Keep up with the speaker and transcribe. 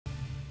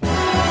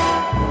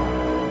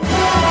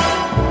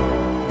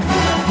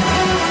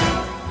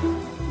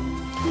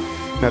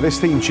Now,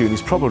 this theme tune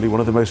is probably one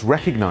of the most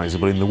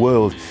recognisable in the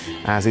world,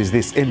 as is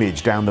this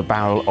image down the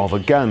barrel of a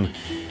gun.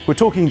 We're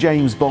talking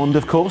James Bond,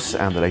 of course,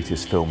 and the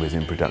latest film is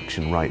in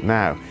production right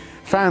now.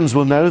 Fans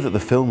will know that the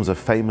films are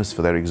famous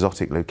for their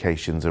exotic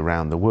locations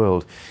around the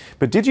world.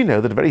 But did you know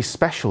that a very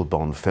special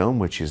Bond film,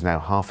 which is now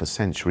half a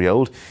century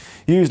old,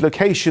 used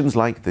locations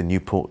like the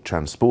Newport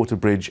Transporter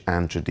Bridge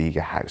and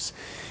Tredegar House?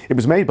 It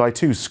was made by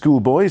two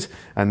schoolboys,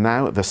 and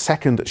now The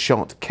Second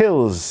Shot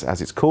Kills,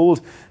 as it's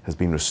called, has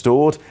been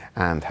restored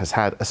and has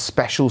had a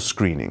special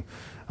screening.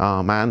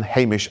 Our man,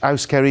 Hamish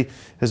Auskerry,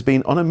 has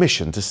been on a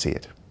mission to see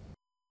it.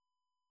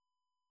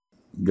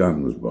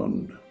 Guns,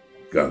 Bond.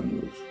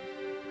 Guns.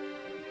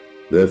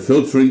 They're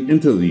filtering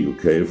into the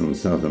UK from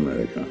South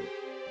America.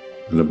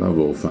 And above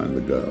all, find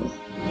the girl.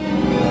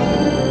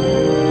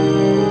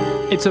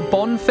 It's a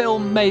Bond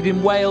film made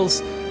in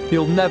Wales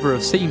you'll never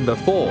have seen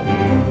before.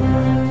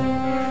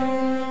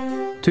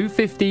 Two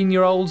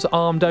 15-year-olds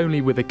armed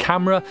only with a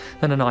camera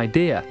and an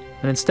idea,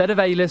 and instead of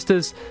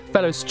A-listers,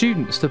 fellow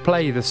students to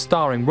play the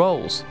starring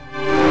roles.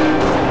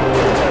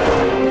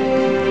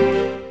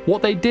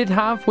 What they did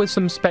have was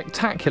some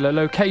spectacular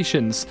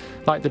locations,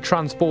 like the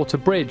Transporter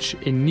Bridge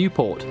in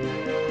Newport.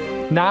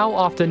 Now,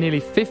 after nearly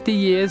 50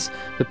 years,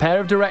 the pair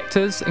of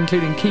directors,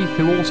 including Keith,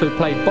 who also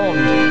played Bond,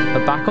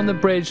 are back on the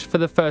bridge for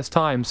the first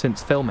time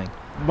since filming.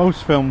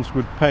 Most films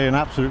would pay an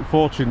absolute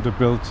fortune to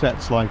build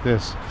sets like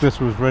this. This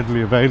was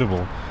readily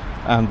available,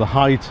 and the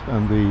height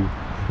and the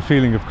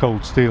feeling of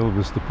cold steel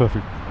was the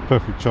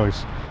perfect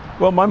choice.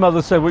 Well, my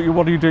mother said, well,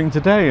 what are you doing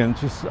today? And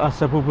I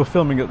said, well, we're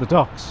filming at the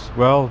docks.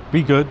 Well,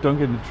 be good, don't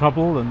get into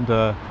trouble, and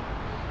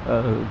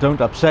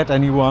don't upset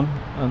anyone.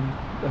 And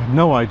I had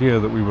no idea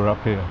that we were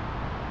up here.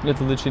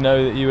 Little did she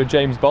know that you were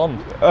James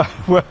Bond.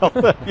 Well,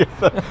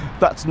 yeah,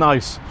 that's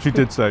nice, she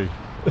did say.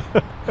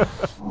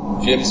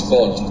 James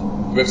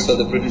Bond works for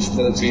the British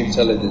military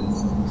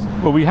intelligence.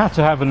 Well, we had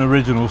to have an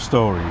original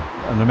story.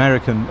 An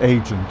American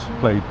agent,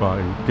 played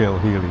by Gail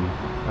Healy,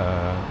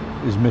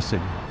 is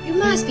missing. You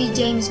must be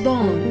James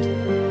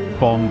Bond.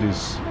 Bond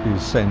is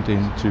sent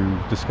in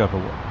to discover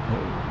what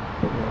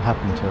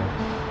happened to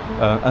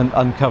her, and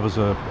uncovers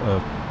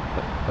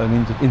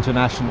an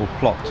international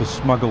plot to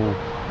smuggle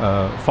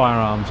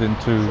firearms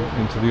into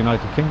the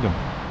United Kingdom.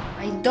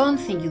 I don't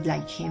think you'd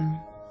like him.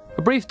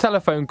 A brief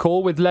telephone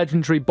call with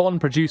legendary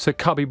Bond producer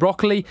Cubby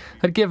Broccoli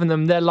had given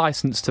them their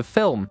license to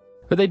film,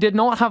 but they did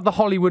not have the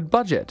Hollywood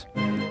budget.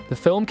 The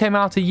film came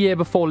out a year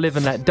before Live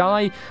and Let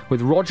Die,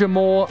 with Roger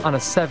Moore and a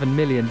 $7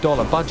 million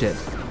budget.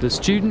 The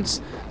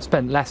students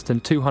spent less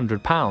than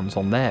 £200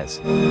 on theirs.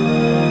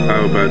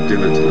 How about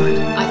dinner tonight?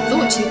 I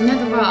thought you'd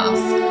never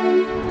ask.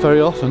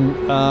 Very often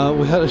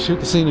we had to shoot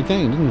the scene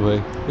again, didn't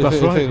we?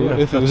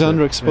 If it was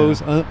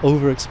underexposed,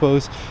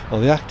 overexposed, or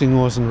the acting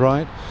wasn't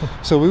right.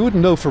 So we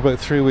wouldn't know for about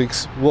 3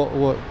 weeks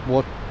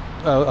what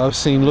our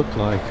scene looked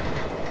like.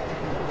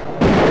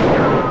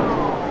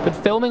 But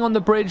filming on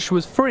the bridge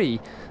was free,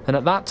 and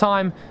at that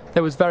time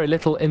there was very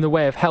little in the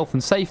way of health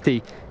and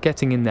safety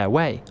getting in their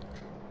way.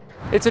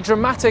 It's a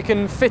dramatic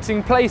and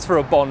fitting place for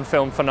a Bond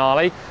film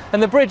finale,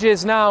 and the bridge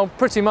is now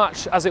pretty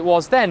much as it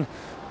was then,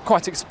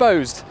 quite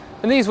exposed.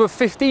 And these were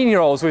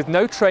 15-year-olds with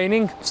no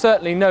training,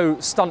 certainly no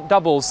stunt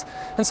doubles,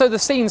 and so the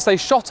scenes they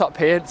shot up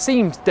here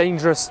seemed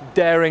dangerous,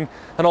 daring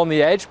and on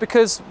the edge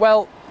because,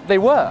 well, they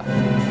were.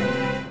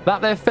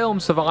 That their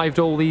film survived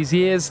all these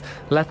years,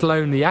 let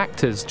alone the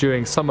actors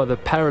during some of the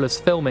perilous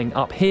filming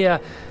up here,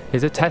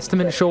 is a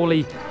testament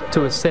surely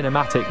to a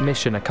cinematic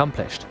mission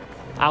accomplished.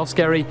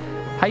 Auskerry,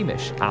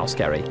 Hamish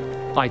Auskerry,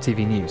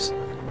 ITV News.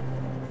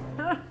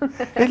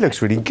 It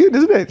looks really good,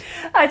 doesn't it?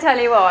 I tell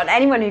you what,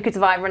 anyone who could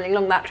survive running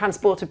along that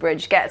Transporter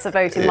Bridge gets a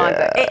vote in my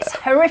book. It's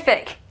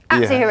horrific,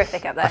 absolutely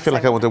horrific up there. I feel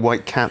like I want a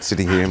white cat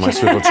sitting here in my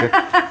swivel chair.